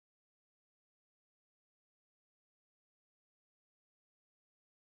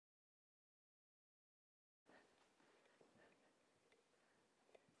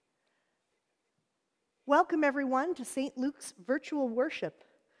Welcome everyone to St. Luke's virtual worship.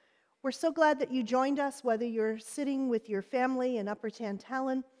 We're so glad that you joined us, whether you're sitting with your family in Upper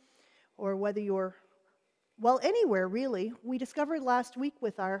Tantallon or whether you're, anywhere really. We discovered last week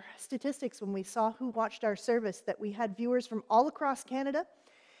with our statistics when we saw who watched our service that we had viewers from all across Canada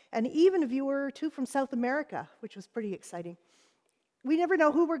and even a viewer or two from South America, which was pretty exciting. We never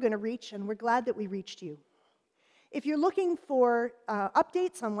know who we're going to reach, and we're glad that we reached you. If you're looking for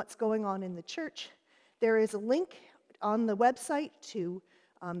updates on what's going on in the church, there is a link on the website to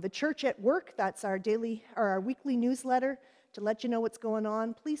the Church at Work. That's our weekly newsletter to let you know what's going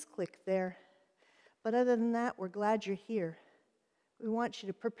on. Please click there. But other than that, we're glad you're here. We want you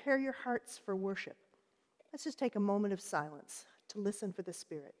to prepare your hearts for worship. Let's just take a moment of silence to listen for the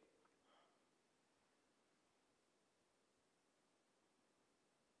Spirit.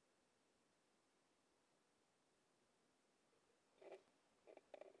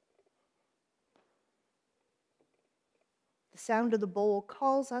 The sound of the bowl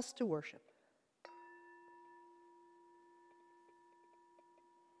calls us to worship.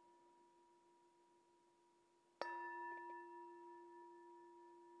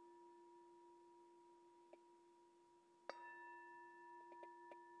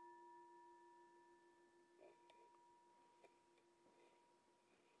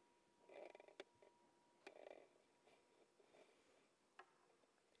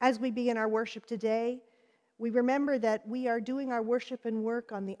 As we begin our worship today, we remember that we are doing our worship and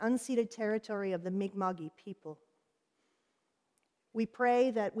work on the unceded territory of the Mi'kma'ki people. We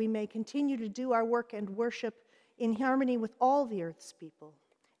pray that we may continue to do our work and worship in harmony with all the earth's people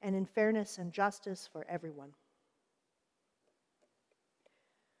and in fairness and justice for everyone.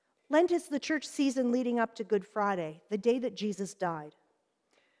 Lent is the church season leading up to Good Friday, the day that Jesus died,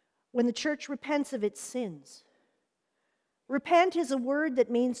 when the church repents of its sins. Repent is a word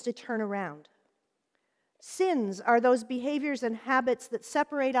that means to turn around. Sins are those behaviors and habits that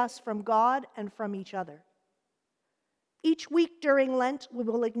separate us from God and from each other. Each week during Lent, we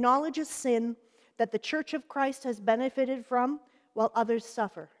will acknowledge a sin that the Church of Christ has benefited from while others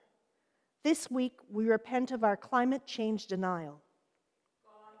suffer. This week, we repent of our climate change denial.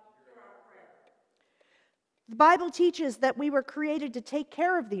 God, hear our prayer. The Bible teaches that we were created to take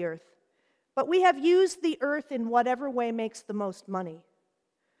care of the earth, but we have used the earth in whatever way makes the most money.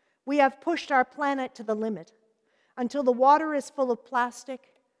 We have pushed our planet to the limit until the water is full of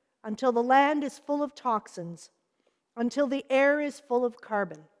plastic, until the land is full of toxins, until the air is full of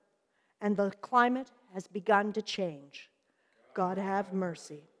carbon, and the climate has begun to change. God have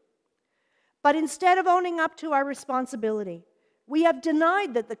mercy. But instead of owning up to our responsibility, we have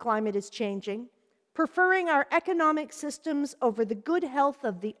denied that the climate is changing, preferring our economic systems over the good health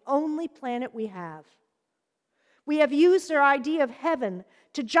of the only planet we have. We have used our idea of heaven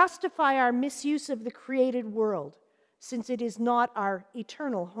to justify our misuse of the created world, since it is not our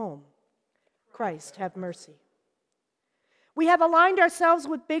eternal home. Christ have mercy. We have aligned ourselves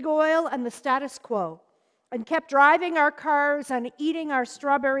with big oil and the status quo, and kept driving our cars and eating our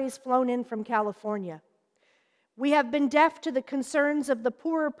strawberries flown in from California. We have been deaf to the concerns of the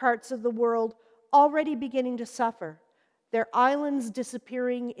poorer parts of the world already beginning to suffer, their islands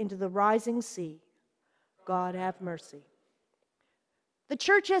disappearing into the rising sea. God have mercy. The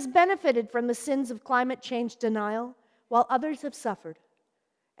church has benefited from the sins of climate change denial, while others have suffered.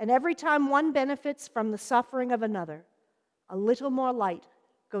 And every time one benefits from the suffering of another, a little more light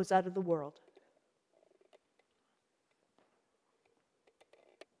goes out of the world.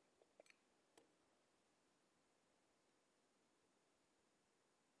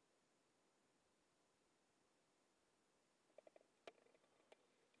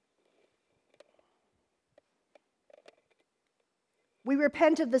 We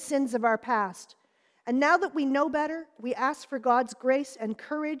repent of the sins of our past, and now that we know better, we ask for God's grace and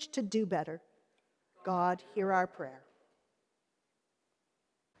courage to do better. God, hear our prayer.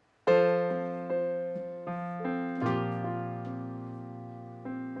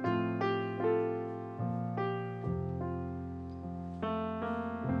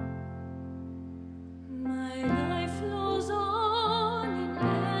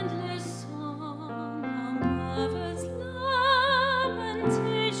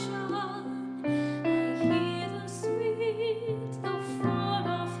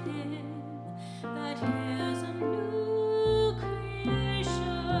 Here's a new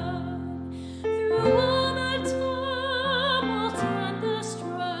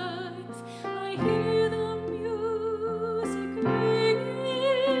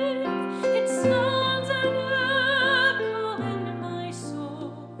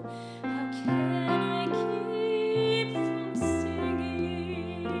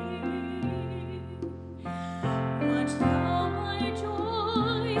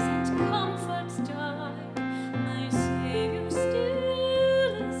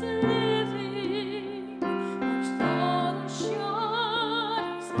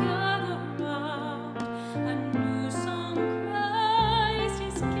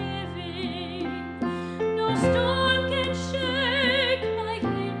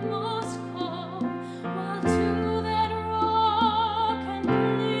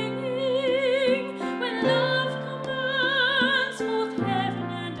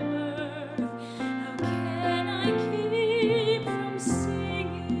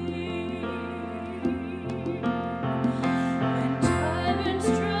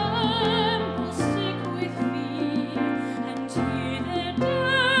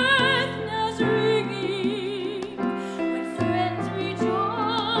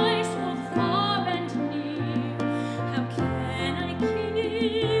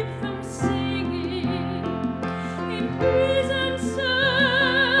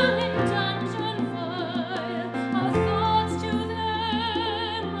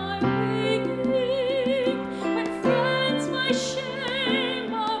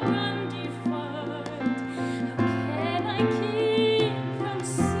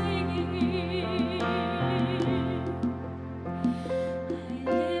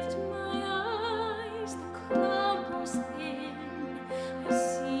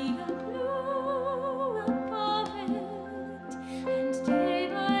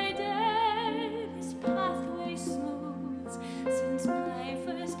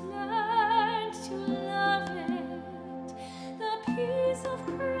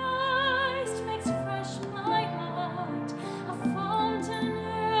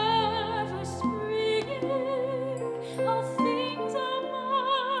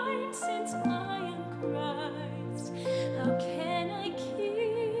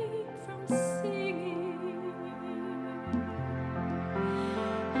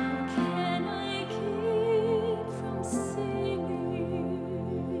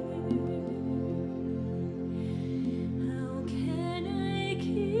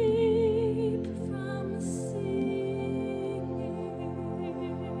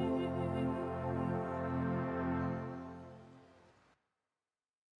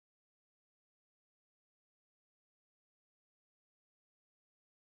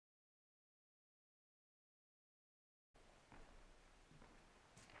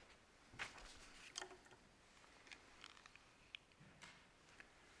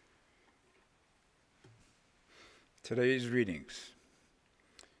Today's readings.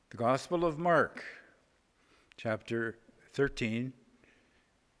 The Gospel of Mark, chapter 13,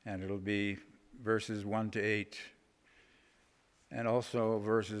 and it'll be verses 1 to 8, and also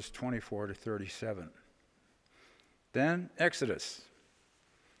verses 24 to 37. Then Exodus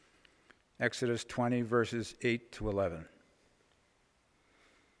 20, verses 8 to 11.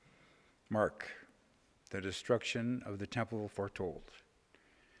 Mark, the destruction of the temple foretold.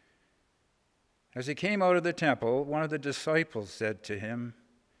 As he came out of the temple, one of the disciples said to him,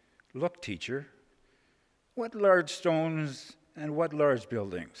 "Look, teacher, what large stones and what large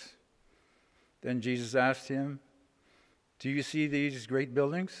buildings." Then Jesus asked him, "Do you see these great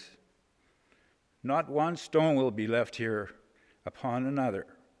buildings? Not one stone will be left here upon another.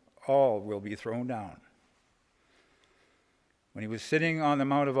 All will be thrown down." When he was sitting on the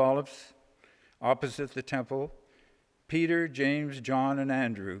Mount of Olives, opposite the temple, Peter, James, John, and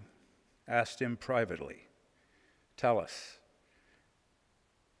Andrew asked him privately, "Tell us,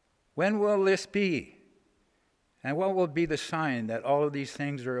 when will this be? And what will be the sign that all of these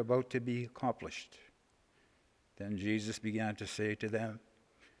things are about to be accomplished?" Then Jesus began to say to them,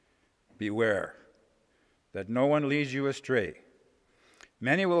 "Beware that no one leads you astray.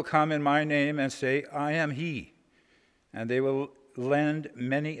 Many will come in my name and say, 'I am he,' and they will lead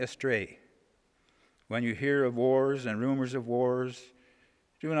many astray. When you hear of wars and rumors of wars,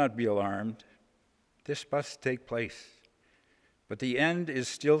 do not be alarmed. This must take place. But the end is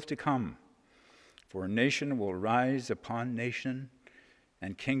still to come. For nation will rise upon nation,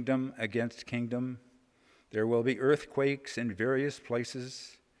 and kingdom against kingdom. There will be earthquakes in various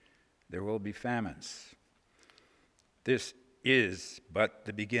places. There will be famines. This is but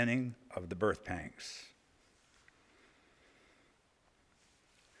the beginning of the birth pangs."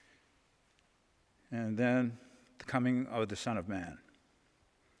 And then the coming of the Son of Man.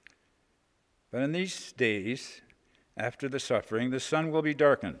 "But in these days, after the suffering, the sun will be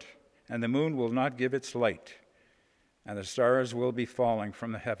darkened, and the moon will not give its light, and the stars will be falling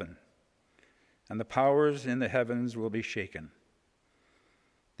from the heaven, and the powers in the heavens will be shaken.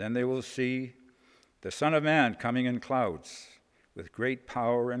 Then they will see the Son of Man coming in clouds with great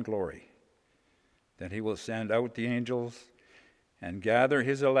power and glory. Then he will send out the angels and gather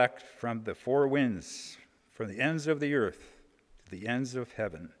his elect from the four winds, from the ends of the earth to the ends of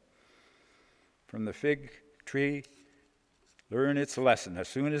heaven. From the fig tree, learn its lesson. As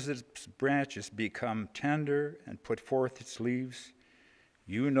soon as its branches become tender and put forth its leaves,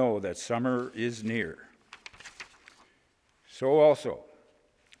 you know that summer is near. So also,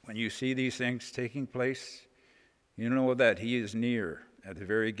 when you see these things taking place, you know that he is near at the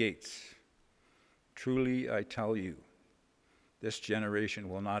very gates. Truly, I tell you, this generation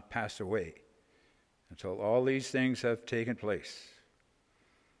will not pass away until all these things have taken place.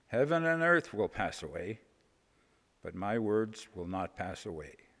 Heaven and earth will pass away, but my words will not pass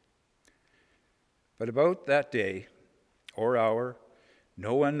away. But about that day or hour,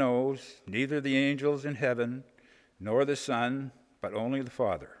 no one knows, neither the angels in heaven, nor the Son, but only the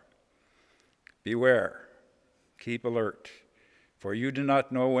Father. Beware, keep alert, for you do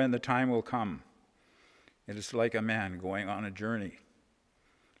not know when the time will come. It is like a man going on a journey.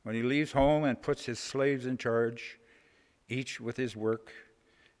 When he leaves home and puts his slaves in charge, each with his work,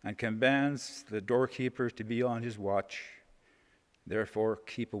 and commands the doorkeeper to be on his watch. Therefore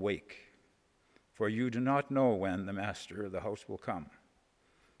keep awake, for you do not know when the master of the house will come,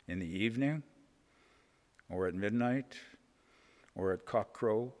 in the evening, or at midnight, or at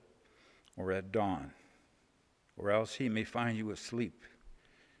cockcrow, or at dawn, or else he may find you asleep.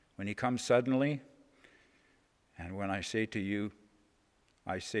 When he comes suddenly, and when I say to you,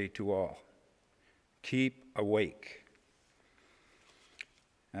 I say to all, keep awake."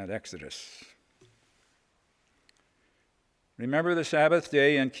 At Exodus. "Remember the Sabbath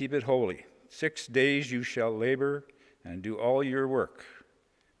day and keep it holy. 6 days you shall labor and do all your work,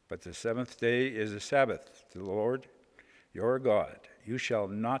 but the seventh day is a Sabbath to the Lord your God. You shall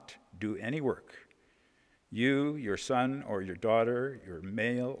not do any work. You, your son or your daughter, your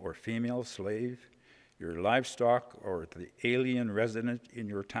male or female slave, your livestock, or the alien resident in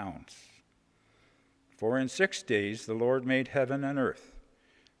your towns. For in 6 days the Lord made heaven and earth,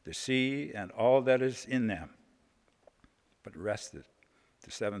 the sea and all that is in them, but rested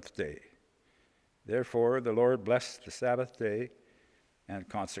the seventh day. Therefore the Lord blessed the Sabbath day and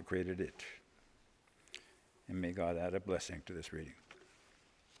consecrated it." And may God add a blessing to this reading.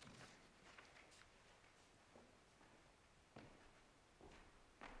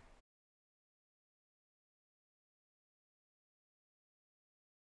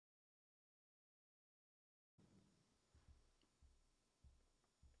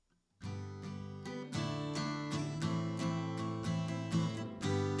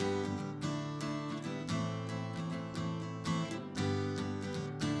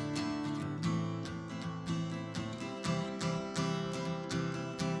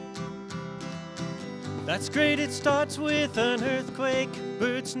 That's great, it starts with an earthquake,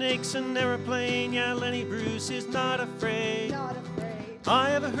 bird, snakes, and aeroplane. Yeah, Lenny Bruce is not afraid. Not afraid.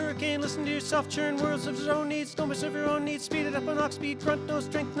 I have a hurricane, listen to yourself, churn, world serves your own needs, don't serve your own needs, speed it up on ox speed, front, no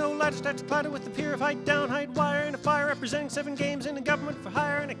strength, no ladder, start to clatter with the pier of height, down, height, wire, and a fire, representing 7 games in a government for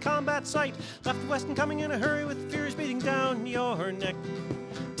hire and a combat site, left to west and coming in a hurry with the furies beating down your neck.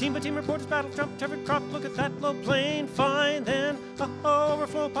 Team by team reporters battle, Trump, Trevor, crop, look at that low plane, fine then,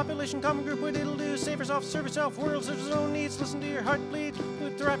 overflow, population, common group, what it'll do, save yourself, serve yourself, world serves its own needs, listen to your heart bleed,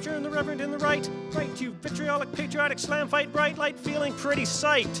 with the rapture and the reverend in the right, you vitriolic, patriotic, slam fight, bright light, feeling pretty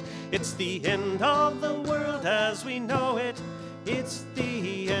sight. It's the end of the world as we know it. It's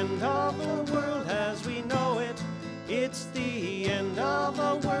the end of the world as we know it. It's the end of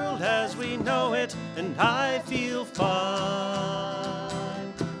the world as we know it, and I feel fine.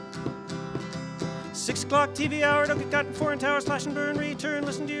 6 o'clock TV hour, don't get caught in foreign towers, slash and burn, return,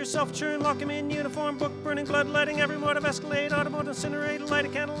 listen to yourself, churn, lock him in uniform, book, burning blood, letting every motive escalate, automotive incinerate, light a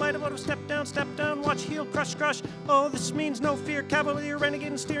candle, light a motive, step down, watch, heel, crush, crush, oh, this means no fear, cavalier, renegade,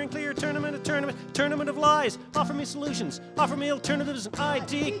 and steering clear, tournament of lies, offer me solutions, offer me alternatives, and I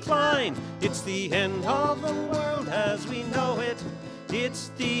decline. It's the end of the world as we know it. It's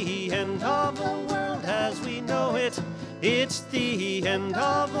the end of the world as we know it. It's the end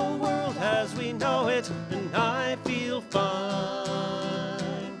of the world as we know it, and I feel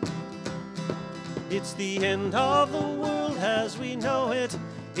fine. It's the end of the world as we know it.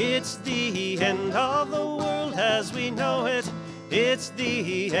 It's the end of the world as we know it. It's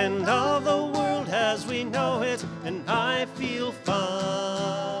the end of the world as we know it, and I feel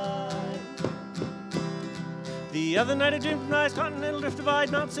fine. The other night I dreamed of nice continental drift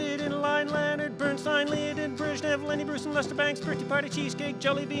divide, Mount Sid in a line, Leonard, Bernstein, Leonid, Brezhnev, Lenny Bruce, and Lester Banks, birthday party, cheesecake,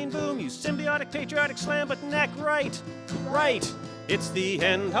 jelly bean, boom, you symbiotic, patriotic, slam, but neck right. It's the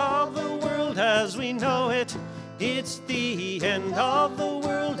end of the world as we know it. It's the end of the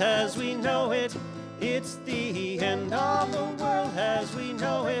world as we know it. It's the end of the world as we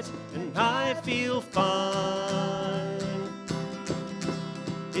know it, and I feel fine.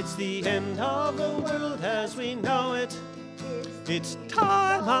 It's the end of the world as we know it. It's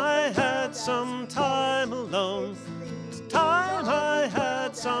time I had some time alone. It's time I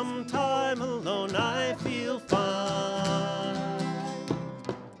had some time alone. I feel fine.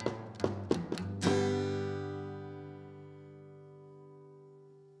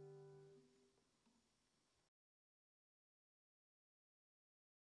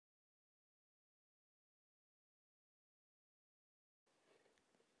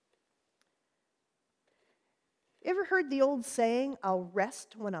 Ever heard the old saying, I'll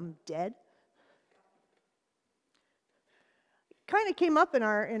rest when I'm dead? Kind of came up in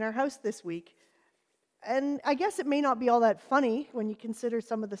our house this week. And I guess it may not be all that funny when you consider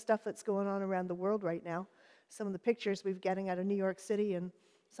some of the stuff that's going on around the world right now. Some of the pictures we've getting out of New York City and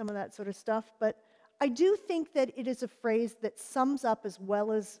some of that sort of stuff. But I do think that it is a phrase that sums up as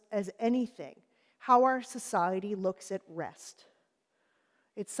well as anything how our society looks at rest.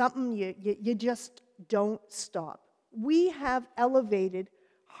 It's something you just don't stop. We have elevated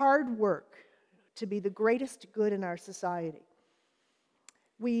hard work to be the greatest good in our society.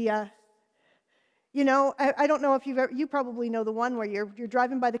 We, I don't know if you probably know the one where you're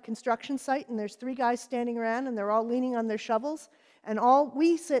driving by the construction site and there's 3 guys standing around and they're all leaning on their shovels, and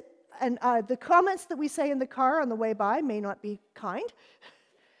the comments that we say in the car on the way by may not be kind.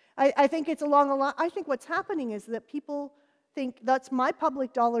 I think it's along the line. I think what's happening is that people think that's my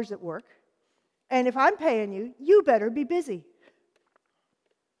public dollars at work, and if I'm paying you, you better be busy.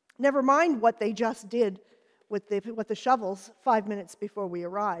 Never mind what they just did with the shovels 5 minutes before we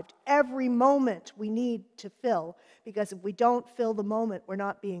arrived. Every moment we need to fill, because if we don't fill the moment, we're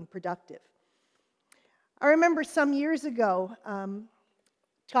not being productive. I remember some years ago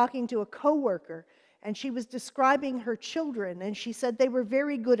talking to a coworker, and she was describing her children, and she said they were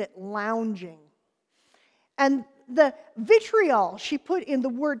very good at lounging. And the vitriol she put in the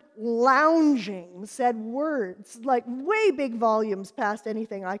word lounging said words like way big volumes past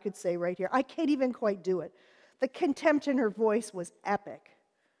anything I could say right here. I can't even quite do it. The contempt in her voice was epic.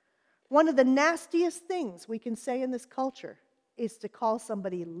 One of the nastiest things we can say in this culture is to call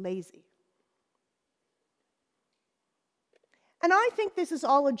somebody lazy. And I think this is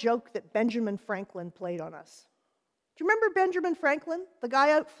all a joke that Benjamin Franklin played on us. Do you remember Benjamin Franklin, the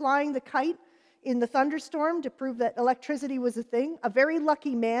guy out flying the kite in the thunderstorm to prove that electricity was a thing? A very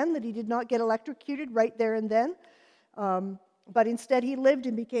lucky man that he did not get electrocuted right there and then. But instead he lived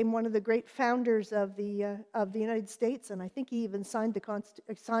and became one of the great founders of the United States, and I think he even signed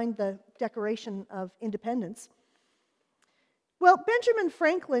the Declaration of Independence. Well, Benjamin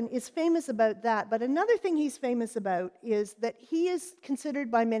Franklin is famous about that, but another thing he's famous about is that he is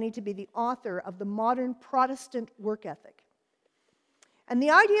considered by many to be the author of the modern Protestant work ethic. And the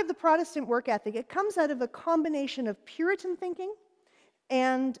idea of the Protestant work ethic, it comes out of a combination of Puritan thinking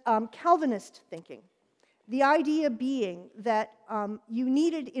and Calvinist thinking. The idea being that you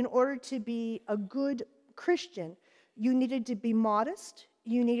needed, in order to be a good Christian, you needed to be modest,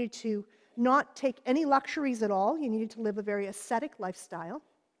 you needed to not take any luxuries at all, you needed to live a very ascetic lifestyle,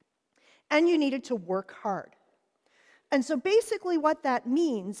 and you needed to work hard. And so basically what that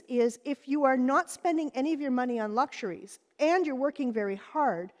means is if you are not spending any of your money on luxuries and you're working very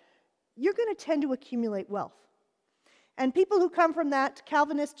hard, you're going to tend to accumulate wealth. And people who come from that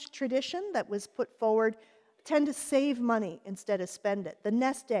Calvinist tradition that was put forward tend to save money instead of spend it. The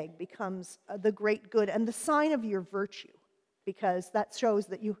nest egg becomes the great good and the sign of your virtue, because that shows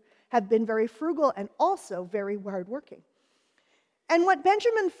that you have been very frugal and also very hardworking. And what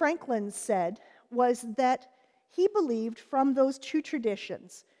Benjamin Franklin said was that he believed from those two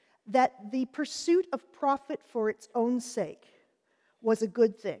traditions that the pursuit of profit for its own sake was a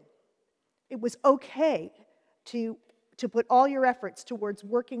good thing. It was okay to put all your efforts towards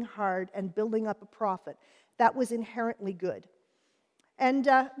working hard and building up a profit. That was inherently good. And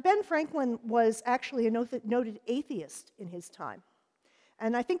Ben Franklin was actually a noted atheist in his time.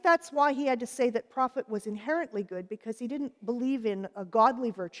 And I think that's why he had to say that profit was inherently good, because he didn't believe in a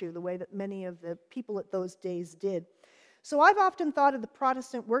godly virtue the way that many of the people at those days did. So I've often thought of the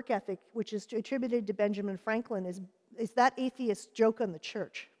Protestant work ethic, which is attributed to Benjamin Franklin, is that atheist joke on the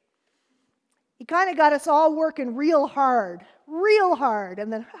church. He kind of got us all working real hard,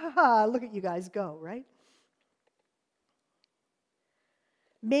 and then, look at you guys go, right?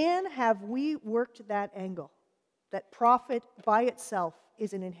 Man, have we worked that angle, that profit by itself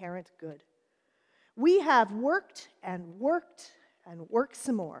is an inherent good. We have worked and worked and worked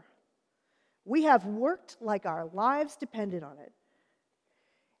some more. We have worked like our lives depended on it.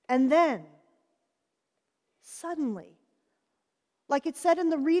 And then, suddenly, like it said in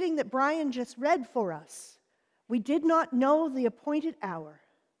the reading that Brian just read for us, we did not know the appointed hour.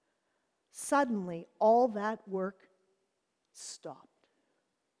 Suddenly, all that work stopped.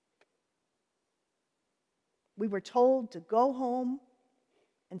 We were told to go home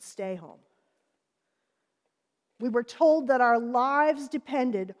and stay home. We were told that our lives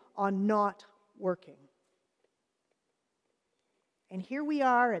depended on not working. And here we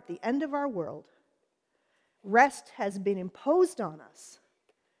are at the end of our world. Rest has been imposed on us.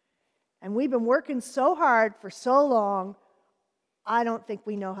 And we've been working so hard for so long, I don't think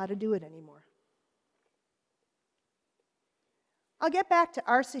we know how to do it anymore. I'll get back to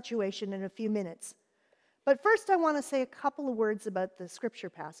our situation in a few minutes. But first, I want to say a couple of words about the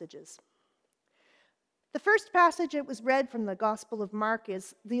scripture passages. The first passage that was read from the Gospel of Mark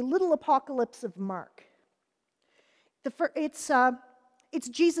is the little apocalypse of Mark. It's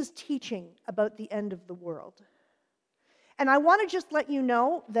Jesus teaching about the end of the world. And I want to just let you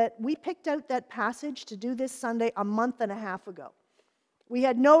know that we picked out that passage to do this Sunday a month and a half ago. We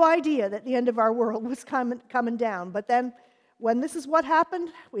had no idea that the end of our world was coming down. But then, when this is what happened,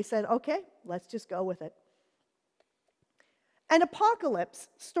 we said, okay, let's just go with it. An apocalypse,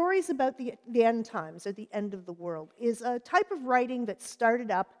 stories about the end times or the end of the world, is a type of writing that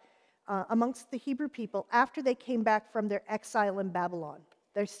started up amongst the Hebrew people after they came back from their exile in Babylon.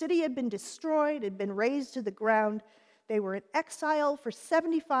 Their city had been destroyed, had been razed to the ground. They were in exile for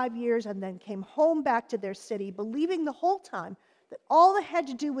 75 years and then came home back to their city, believing the whole time that all they had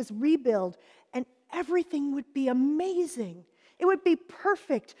to do was rebuild and everything would be amazing. It would be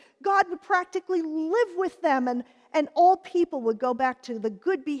perfect. God would practically live with them, and all people would go back to the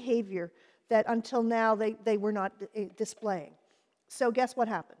good behavior that until now they were not displaying. So guess what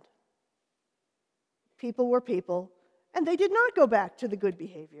happened? People were people, and they did not go back to the good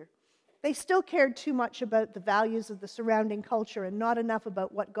behavior. They still cared too much about the values of the surrounding culture and not enough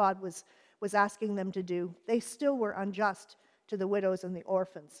about what God was asking them to do. They still were unjust to the widows and the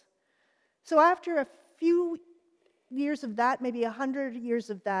orphans. So after a few years of that, maybe 100 years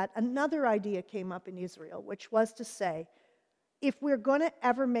of that, another idea came up in Israel, which was to say, if we're going to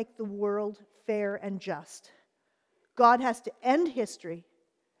ever make the world fair and just, God has to end history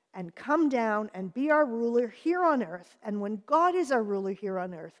and come down and be our ruler here on earth. And when God is our ruler here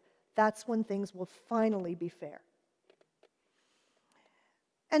on earth, that's when things will finally be fair.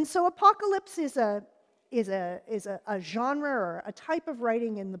 And so apocalypse is a genre or a type of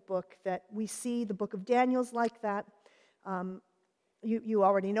writing in the book that we see. The book of Daniel's like that. You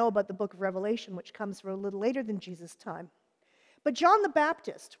already know about the book of Revelation, which comes from a little later than Jesus' time. But John the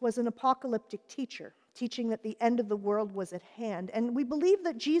Baptist was an apocalyptic teacher. teaching that the end of the world was at hand. And we believe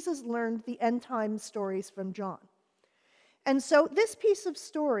that Jesus learned the end time stories from John. And so this piece of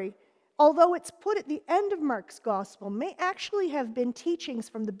story, although it's put at the end of Mark's gospel, may actually have been teachings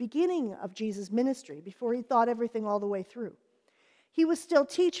from the beginning of Jesus' ministry, before he thought everything all the way through. He was still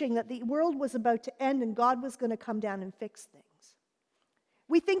teaching that the world was about to end and God was going to come down and fix things.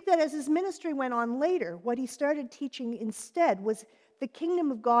 We think that as his ministry went on later, what he started teaching instead was the kingdom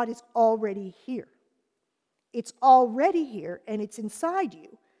of God is already here. It's already here, and it's inside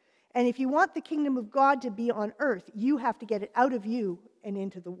you. And if you want the kingdom of God to be on earth, you have to get it out of you and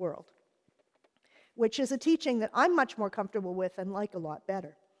into the world, which is a teaching that I'm much more comfortable with and like a lot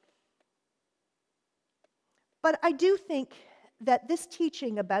better. But I do think that this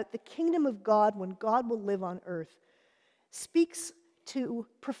teaching about the kingdom of God, when God will live on earth, speaks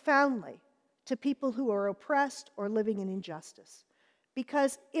profoundly to people who are oppressed or living in injustice.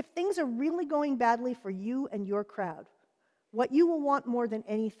 Because if things are really going badly for you and your crowd, what you will want more than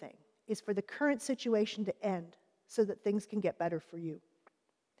anything is for the current situation to end so that things can get better for you.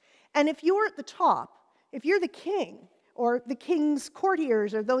 And if you're at the top, if you're the king or the king's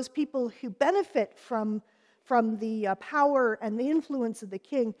courtiers or those people who benefit from the power and the influence of the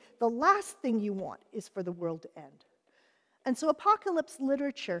king, the last thing you want is for the world to end. And so apocalypse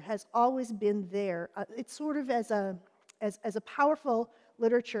literature has always been there. It's sort of as a powerful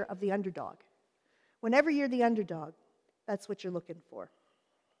literature of the underdog. Whenever you're the underdog, that's what you're looking for.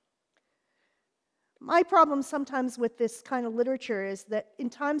 My problem sometimes with this kind of literature is that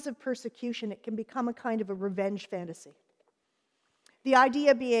in times of persecution, it can become a kind of a revenge fantasy. The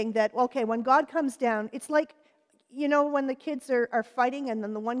idea being that, okay, when God comes down, it's like, you know, when the kids are fighting and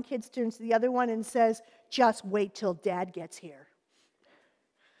then the one kid turns to the other one and says, just wait till Dad gets here.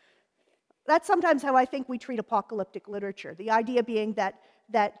 That's sometimes how I think we treat apocalyptic literature. The idea being that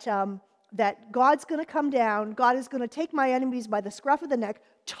God's going to come down, God is going to take my enemies by the scruff of the neck,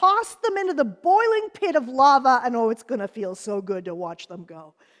 toss them into the boiling pit of lava, and oh, it's going to feel so good to watch them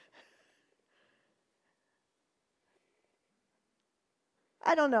go.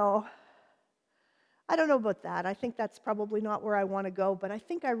 I don't know about that. I think that's probably not where I want to go, but I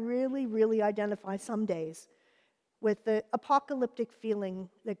think I really, really identify some days with the apocalyptic feeling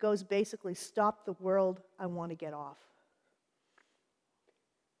that goes basically, stop the world, I want to get off.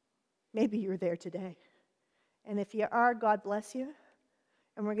 Maybe you're there today. And if you are, God bless you,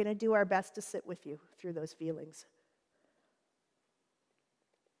 and we're going to do our best to sit with you through those feelings.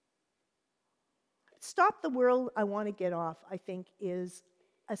 Stop the world, I want to get off, I think, is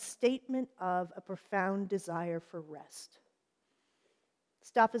a statement of a profound desire for rest.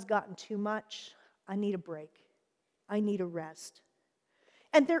 Stuff has gotten too much. I need a break. I need a rest.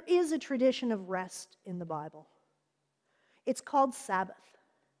 And there is a tradition of rest in the Bible. It's called Sabbath.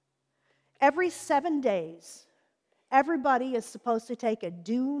 Every 7 days, everybody is supposed to take a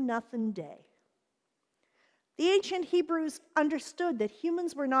do-nothing day. The ancient Hebrews understood that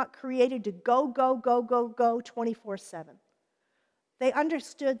humans were not created to go 24/7. They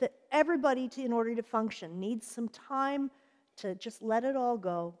understood that everybody, in order to function, needs some time to just let it all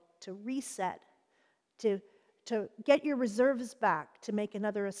go, to reset, to get your reserves back, to make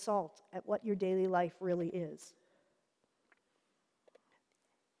another assault at what your daily life really is.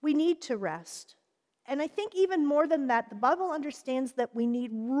 We need to rest. And I think even more than that, the Bible understands that we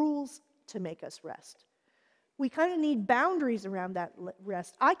need rules to make us rest. We kind of need boundaries around that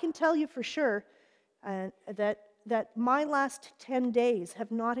rest. I can tell you for sure that my last 10 days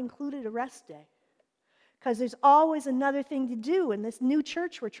have not included a rest day, because there's always another thing to do in this new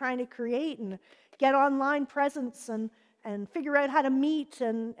church we're trying to create and get online presence and figure out how to meet,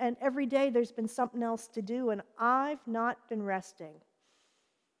 and every day there's been something else to do, and I've not been resting.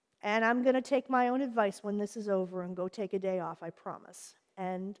 And I'm going to take my own advice when this is over and go take a day off, I promise.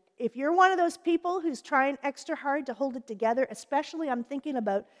 And if you're one of those people who's trying extra hard to hold it together, especially I'm thinking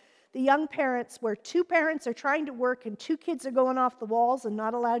about the young parents where 2 parents are trying to work and 2 kids are going off the walls and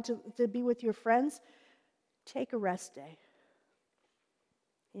not allowed to be with your friends, take a rest day.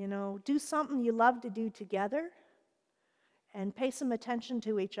 You know, do something you love to do together and pay some attention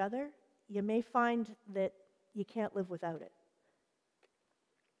to each other. You may find that you can't live without it.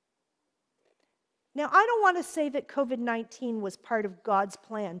 Now, I don't want to say that COVID-19 was part of God's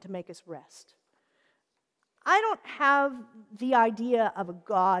plan to make us rest. I don't have the idea of a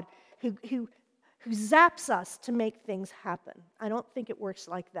God who zaps us to make things happen. I don't think it works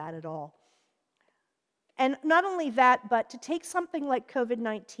like that at all. And not only that, but to take something like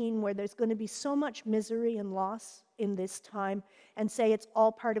COVID-19, where there's going to be so much misery and loss in this time, and say it's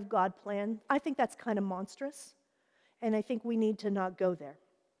all part of God's plan, I think that's kind of monstrous, and I think we need to not go there.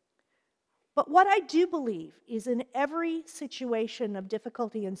 But what I do believe is in every situation of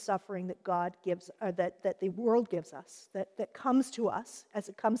difficulty and suffering that God gives, or that the world gives us, that comes to us, as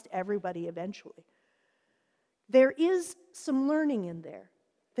it comes to everybody eventually, there is some learning in there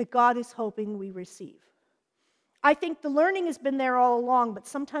that God is hoping we receive. I think the learning has been there all along, but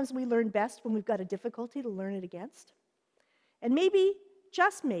sometimes we learn best when we've got a difficulty to learn it against. And maybe,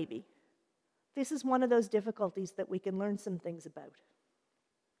 just maybe, this is one of those difficulties that we can learn some things about.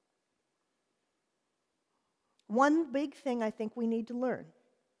 One big thing I think we need to learn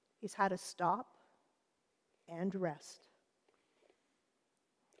is how to stop and rest.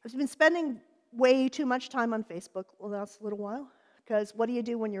 I've been spending way too much time on Facebook the last little while, because what do you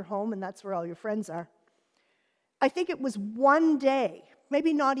do when you're home and that's where all your friends are? I think it was one day,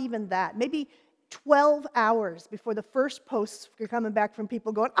 maybe not even that, maybe 12 hours before the first posts were coming back from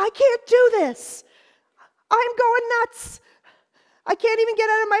people going, I can't do this. I'm going nuts. I can't even get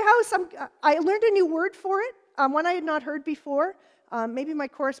out of my house. I learned a new word for it, one I had not heard before. Maybe my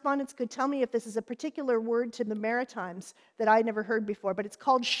correspondents could tell me if this is a particular word to the Maritimes that I never heard before, but it's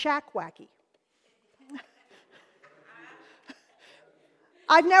called shack-wacky.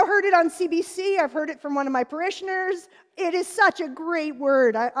 I've now heard it on CBC. I've heard it from one of my parishioners. It is such a great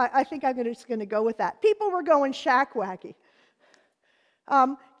word. I think I'm just going to go with that. People were going shack-wacky.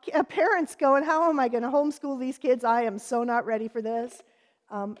 Parents going, how am I going to homeschool these kids? I am so not ready for this.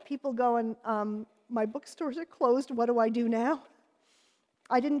 People going, my bookstores are closed. What do I do now?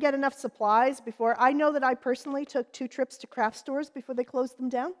 I didn't get enough supplies before. I know that I personally took 2 trips to craft stores before they closed them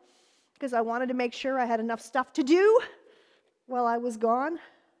down because I wanted to make sure I had enough stuff to do while I was gone.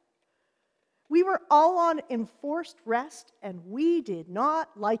 We were all on enforced rest, and we did not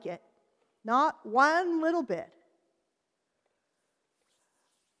like it. Not one little bit.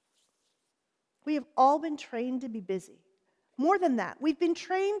 We have all been trained to be busy. More than that, we've been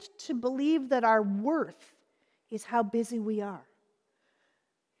trained to believe that our worth is how busy we are.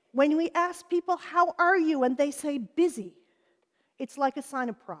 When we ask people, how are you? And they say busy, it's like a sign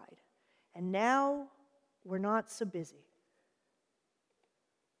of pride. And now we're not so busy.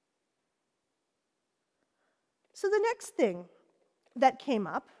 So the next thing that came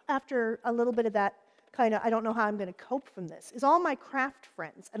up after a little bit of that kind of, I don't know how I'm going to cope from this, is all my craft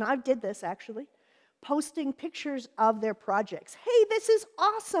friends, and I did this actually, posting pictures of their projects. Hey, this is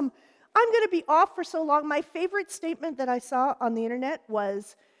awesome. I'm going to be off for so long. My favorite statement that I saw on the internet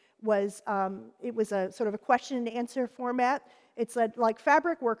was it was a sort of a question and answer format. It's like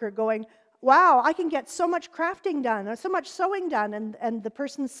fabric worker going, wow, I can get so much crafting done, or so much sewing done, and the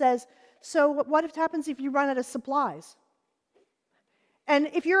person says, so what happens if you run out of supplies? And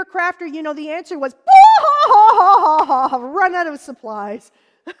if you're a crafter, you know the answer was, run out of supplies.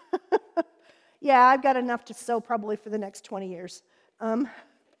 Yeah, I've got enough to sew probably for the next 20 years.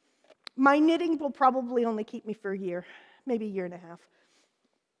 My knitting will probably only keep me for a year, maybe a year and a half.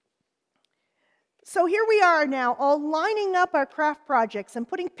 So here we are now, all lining up our craft projects and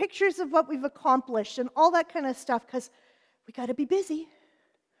putting pictures of what we've accomplished and all that kind of stuff, because we got to be busy.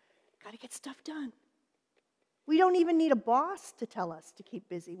 Got to get stuff done. We don't even need a boss to tell us to keep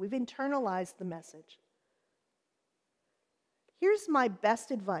busy. We've internalized the message. Here's my best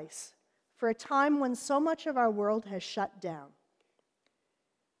advice for a time when so much of our world has shut down.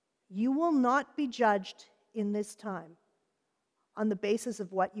 You will not be judged in this time on the basis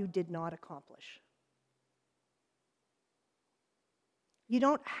of what you did not accomplish. You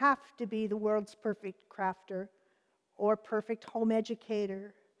don't have to be the world's perfect crafter or perfect home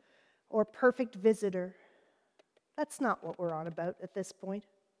educator or perfect visitor. That's not what we're on about at this point.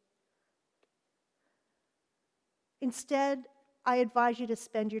 Instead, I advise you to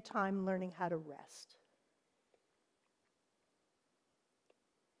spend your time learning how to rest.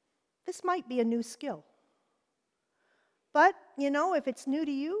 This might be a new skill. But, you know, if it's new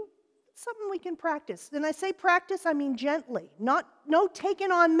to you, it's something we can practice. When I say practice, I mean gently. No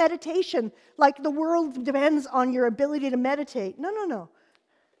taking on meditation like the world depends on your ability to meditate. No.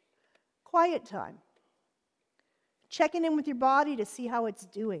 Quiet time. Checking in with your body to see how it's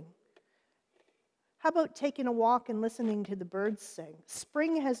doing. How about taking a walk and listening to the birds sing?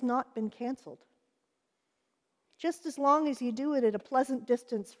 Spring has not been canceled. Just as long as you do it at a pleasant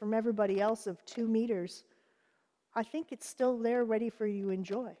distance from everybody else of 2 meters, I think it's still there ready for you to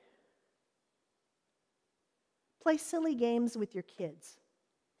enjoy. Play silly games with your kids.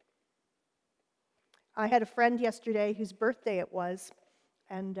 I had a friend yesterday whose birthday it was,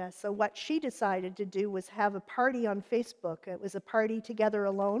 and so what she decided to do was have a party on Facebook. It was a party together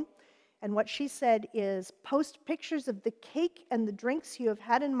alone, and what she said is, post pictures of the cake and the drinks you have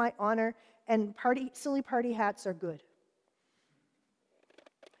had in my honor, and silly party hats are good.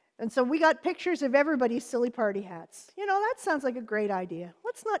 And so we got pictures of everybody's silly party hats. You know, that sounds like a great idea.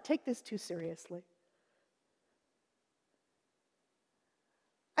 Let's not take this too seriously.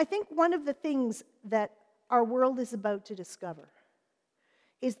 I think one of the things that our world is about to discover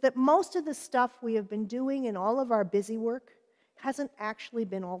is that most of the stuff we have been doing in all of our busy work hasn't actually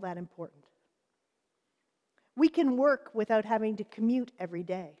been all that important. We can work without having to commute every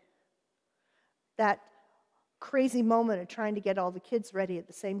day. That crazy moment of trying to get all the kids ready at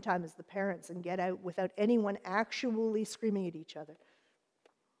the same time as the parents and get out without anyone actually screaming at each other.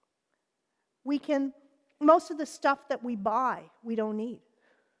 Most of the stuff that we buy, we don't need.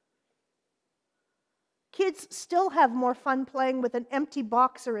 Kids still have more fun playing with an empty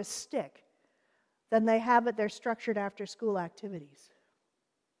box or a stick than they have at their structured after-school activities.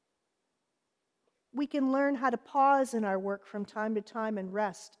 We can learn how to pause in our work from time to time and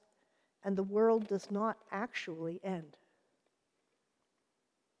rest, and the world does not actually end.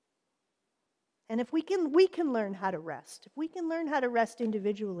 And if we can learn how to rest. If we can learn how to rest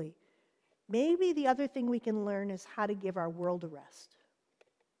individually, maybe the other thing we can learn is how to give our world a rest.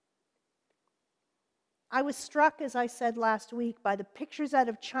 I was struck, as I said last week, by the pictures out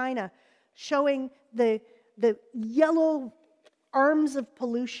of China showing the yellow arms of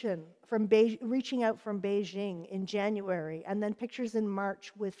pollution from reaching out from Beijing in January, and then pictures in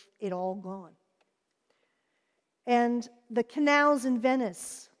March with it all gone. And the canals in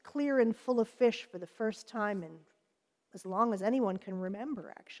Venice, clear and full of fish for the first time in as long as anyone can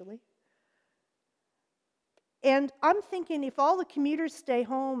remember, actually. And I'm thinking, if all the commuters stay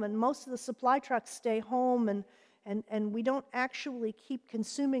home and most of the supply trucks stay home and we don't actually keep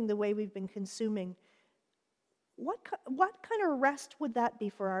consuming the way we've been consuming, what kind of rest would that be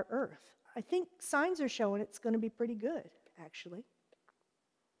for our Earth? I think signs are showing it's going to be pretty good, actually.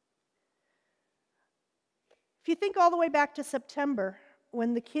 If you think all the way back to September,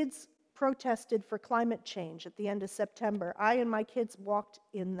 when the kids protested for climate change at the end of September, I and my kids walked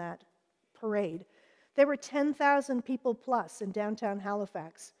in that parade. There were 10,000 people plus in downtown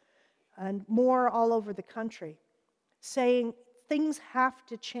Halifax and more all over the country saying things have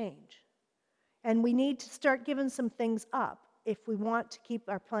to change and we need to start giving some things up if we want to keep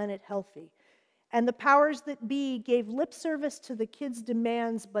our planet healthy. And the powers that be gave lip service to the kids'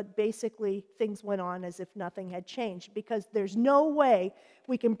 demands, but basically things went on as if nothing had changed because there's no way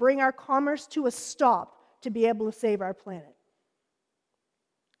we can bring our commerce to a stop to be able to save our planet.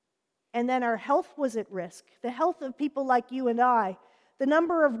 And then our health was at risk, the health of people like you and I. The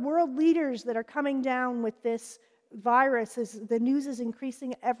number of world leaders that are coming down with this virus, the news is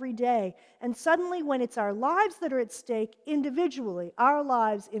increasing every day. And suddenly, when it's our lives that are at stake, individually, our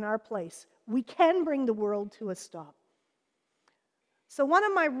lives in our place, we can bring the world to a stop. So one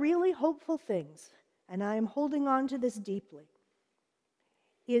of my really hopeful things, and I am holding on to this deeply,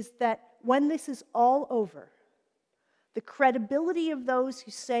 is that when this is all over, the credibility of those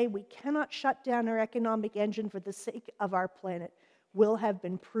who say we cannot shut down our economic engine for the sake of our planet will have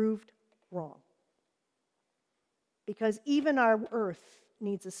been proved wrong. Because even our Earth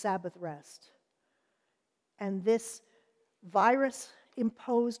needs a Sabbath rest. And this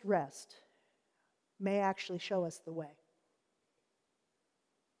virus-imposed rest may actually show us the way.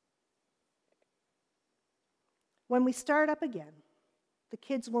 When we start up again, the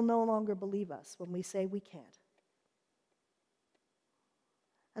kids will no longer believe us when we say we can't.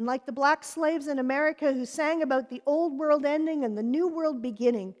 And like the black slaves in America who sang about the old world ending and the new world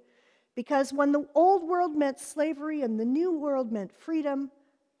beginning, because when the old world meant slavery and the new world meant freedom,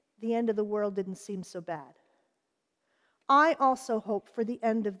 the end of the world didn't seem so bad. I also hope for the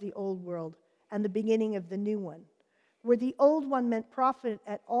end of the old world and the beginning of the new one, where the old one meant profit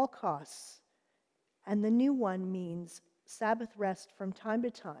at all costs, and the new one means Sabbath rest from time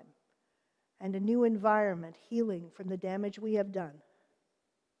to time, and a new environment healing from the damage we have done.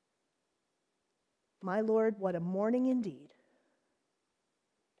 My Lord, what a morning indeed.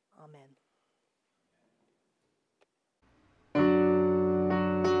 Amen.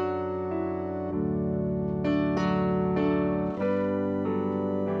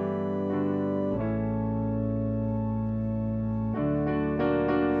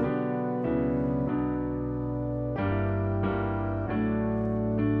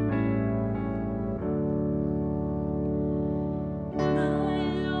 My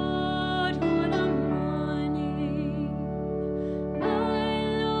Lord, what a morning. My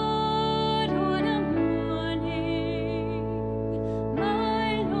Lord.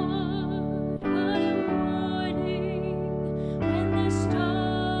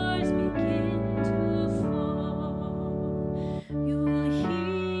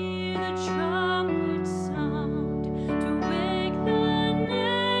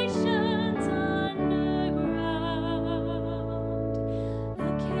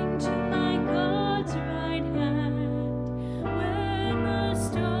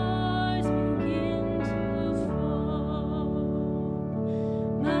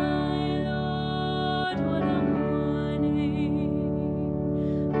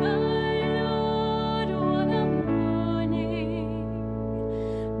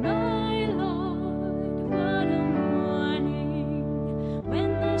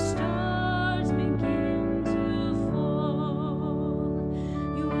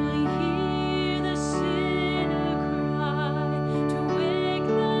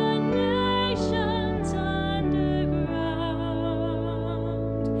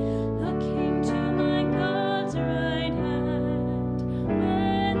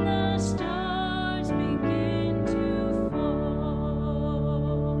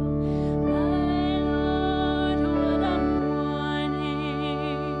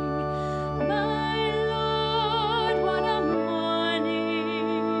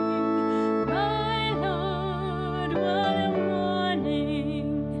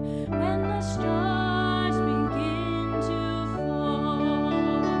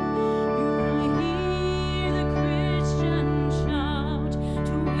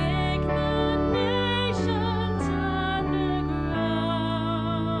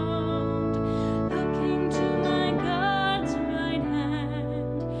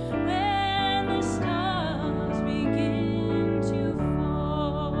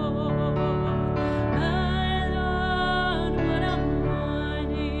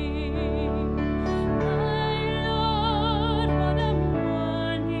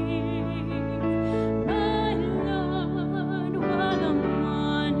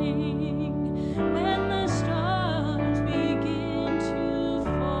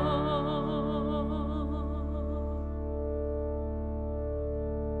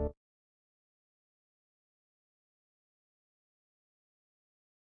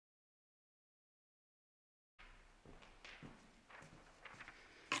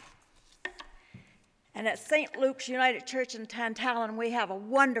 And at St. Luke's United Church in Tantallon, we have a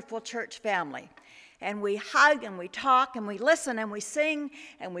wonderful church family. And we hug and we talk and we listen and we sing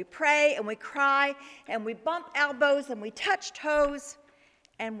and we pray and we cry and we bump elbows and we touch toes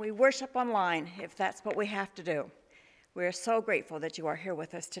and we worship online if that's what we have to do. We're so grateful that you are here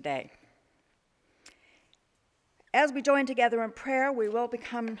with us today. As we join together in prayer, we'll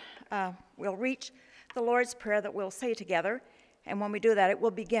reach the Lord's Prayer that we'll say together. And when we do that, it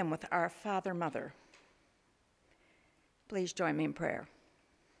will begin with our Father, Mother. Please join me in prayer.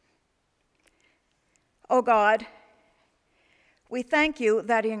 O God, we thank you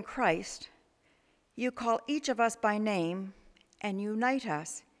that in Christ you call each of us by name and unite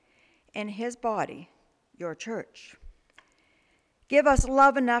us in his body, your church. Give us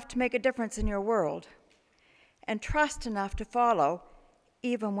love enough to make a difference in your world and trust enough to follow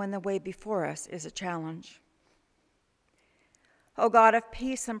even when the way before us is a challenge. O God of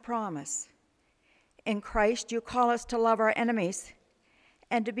peace and promise, in Christ you call us to love our enemies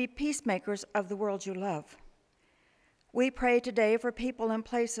and to be peacemakers of the world you love. We pray today for people and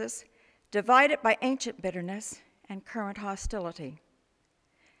places divided by ancient bitterness and current hostility.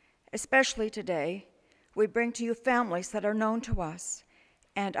 Especially today, we bring to you families that are known to us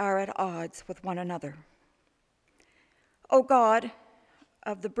and are at odds with one another. O God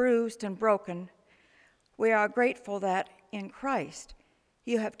of the bruised and broken, we are grateful that in Christ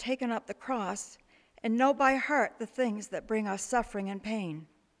you have taken up the cross and know by heart the things that bring us suffering and pain.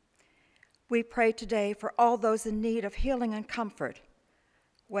 We pray today for all those in need of healing and comfort,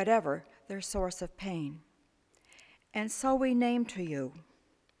 whatever their source of pain. And so we name to you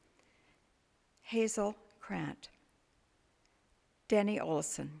Hazel Krant, Denny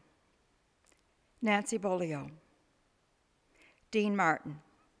Olson, Nancy Bolio, Dean Martin,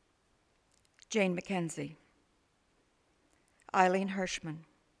 Jane McKenzie, Eileen Hirschman,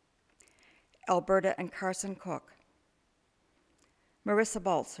 Alberta and Carson Cook, Marissa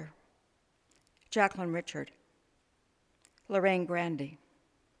Balzer, Jacqueline Richard, Lorraine Grandy,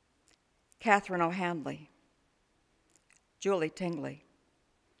 Catherine O'Handley, Julie Tingley,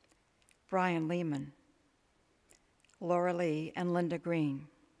 Brian Lehman, Laura Lee, and Linda Green.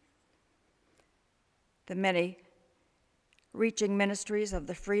 The many reaching ministries of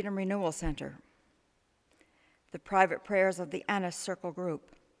the Freedom Renewal Center, the private prayers of the Annis Circle Group,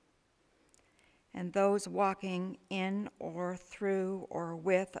 and those walking in or through or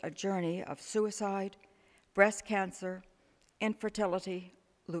with a journey of suicide, breast cancer, infertility,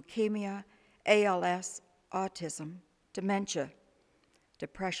 leukemia, ALS, autism, dementia,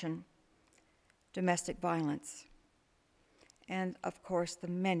 depression, domestic violence, and of course the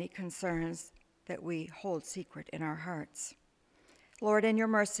many concerns that we hold secret in our hearts. Lord, in your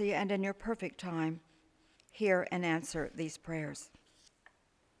mercy and in your perfect time, hear and answer these prayers.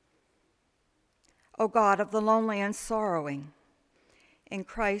 O God of the lonely and sorrowing, in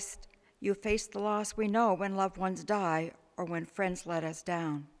Christ you face the loss we know when loved ones die or when friends let us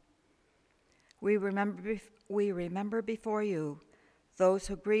down. We remember before you those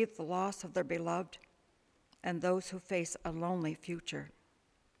who grieve the loss of their beloved and those who face a lonely future.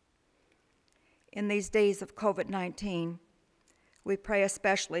 In these days of COVID-19, we pray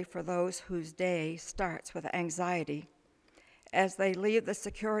especially for those whose day starts with anxiety as they leave the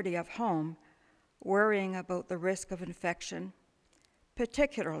security of home, worrying about the risk of infection,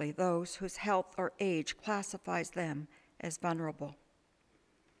 particularly those whose health or age classifies them as vulnerable.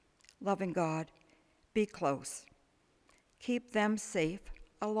 Loving God, be close. Keep them safe,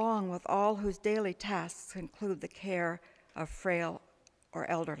 along with all whose daily tasks include the care of frail or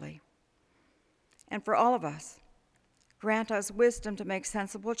elderly. And for all of us, grant us wisdom to make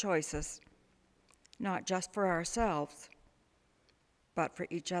sensible choices, not just for ourselves, but for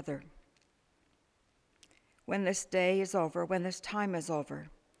each other. When this day is over, when this time is over,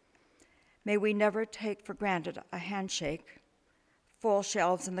 may we never take for granted a handshake, full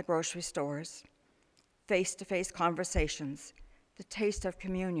shelves in the grocery stores, face-to-face conversations, the taste of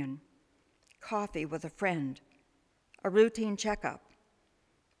communion, coffee with a friend, a routine checkup,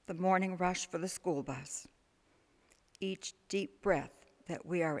 the morning rush for the school bus, each deep breath that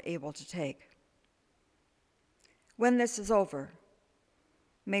we are able to take. When this is over,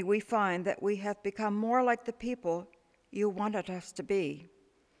 may we find that we have become more like the people you wanted us to be,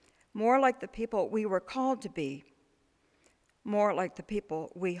 more like the people we were called to be, more like the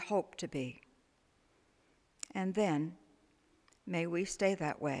people we hope to be. And then, may we stay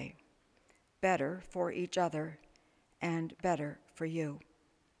that way, better for each other and better for you.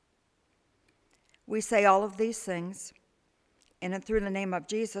 We say all of these things in and through the name of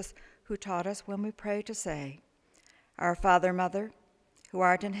Jesus, who taught us when we pray to say, Our Father, Mother, who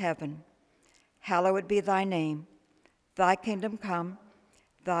art in heaven, Hallowed be thy name. Thy kingdom come,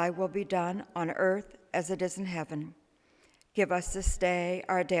 thy will be done on earth as it is in heaven. Give us this day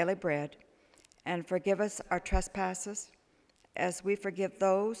our daily bread, and forgive us our trespasses, as we forgive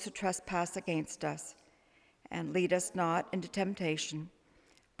those who trespass against us. And lead us not into temptation,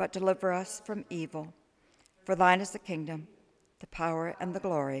 but deliver us from evil. For thine is the kingdom, the power, and the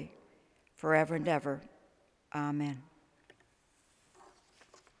glory, forever and ever. Amen.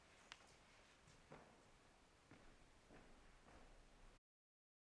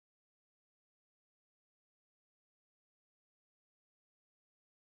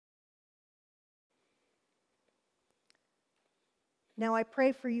 Now I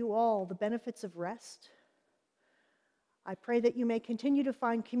pray for you all the benefits of rest. I pray that you may continue to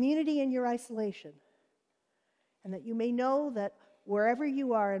find community in your isolation, and that you may know that wherever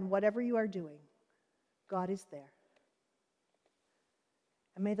you are and whatever you are doing, God is there.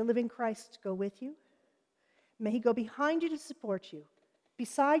 And may the living Christ go with you. May he go behind you to support you,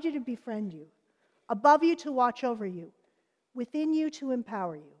 beside you to befriend you, above you to watch over you, within you to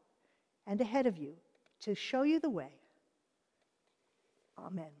empower you, and ahead of you to show you the way.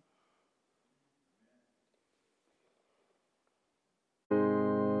 Amen.